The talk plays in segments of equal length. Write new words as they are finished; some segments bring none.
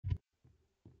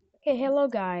Okay, hello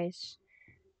guys.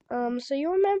 So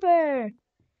you remember?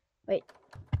 Wait,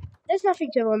 there's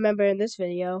nothing to remember in this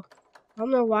video. I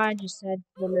don't know why I just said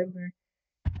remember.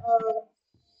 Um,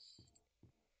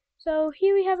 so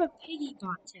here we have a piggy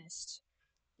bot test.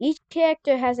 Each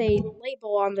character has a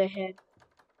label on their head,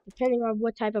 depending on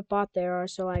what type of bot they are.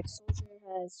 So like Soldier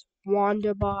has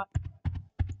Wander bot.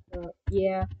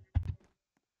 Yeah.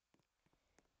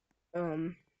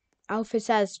 Um, Alphys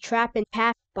has Trap and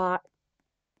Path bot,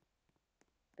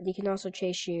 but he can also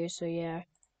chase you. So yeah.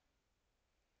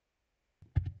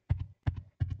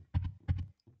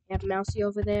 You have Mousy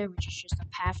over there, which is just a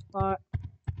Path bot.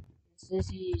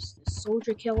 Zizzy's the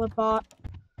Soldier Killer bot.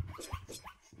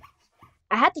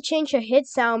 I had to change the hit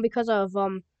sound because of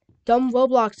dumb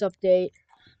Roblox update.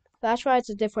 That's why it's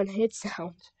a different hit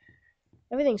sound.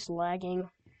 Everything's lagging.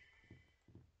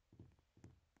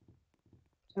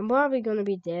 I'm probably gonna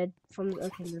be dead from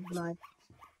okay, never mind.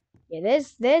 Yeah,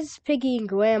 there's Piggy and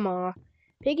Grandma.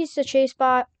 Piggy's the chase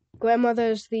bot,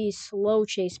 Grandmother's the slow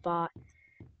chase bot.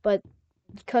 But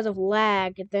because of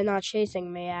lag, they're not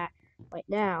chasing me at right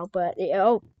now. But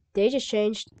oh, they just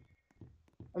changed.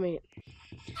 I mean,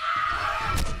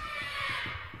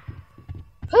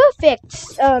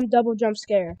 perfect double jump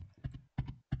scare.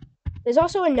 There's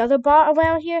also another bot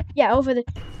around here. Yeah, over the.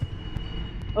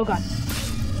 Oh god.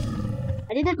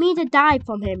 I didn't mean to die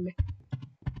from him.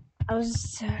 I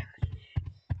was.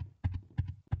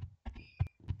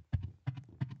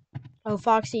 Oh,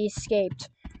 Foxy escaped.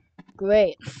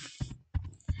 Great.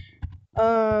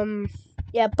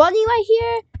 Yeah, Bunny right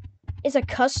here is a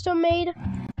custom made.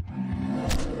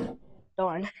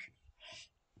 Darn.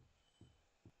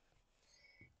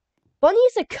 Bunny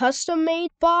is a custom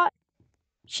made bot.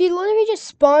 She literally just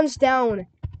spawns down,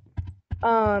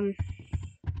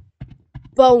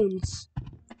 bones.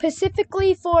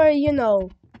 Specifically for,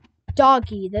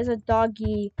 doggy. There's a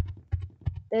doggy.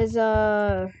 There's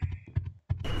a.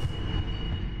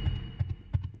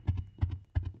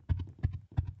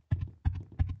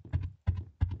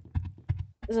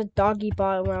 There's a doggy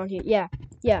bot around here.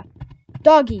 Yeah.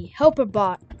 Doggy, helper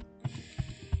bot.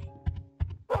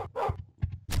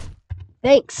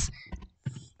 Thanks.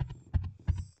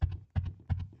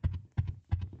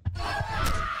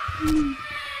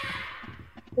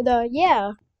 But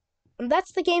yeah,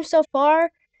 that's the game so far.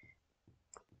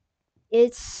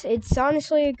 It's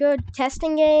honestly a good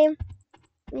testing game.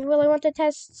 You really want to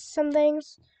test some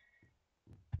things?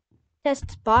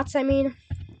 Test bots, I mean.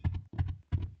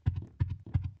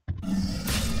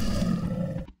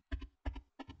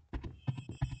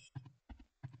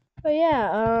 But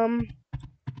yeah,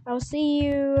 I'll see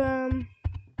you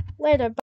later.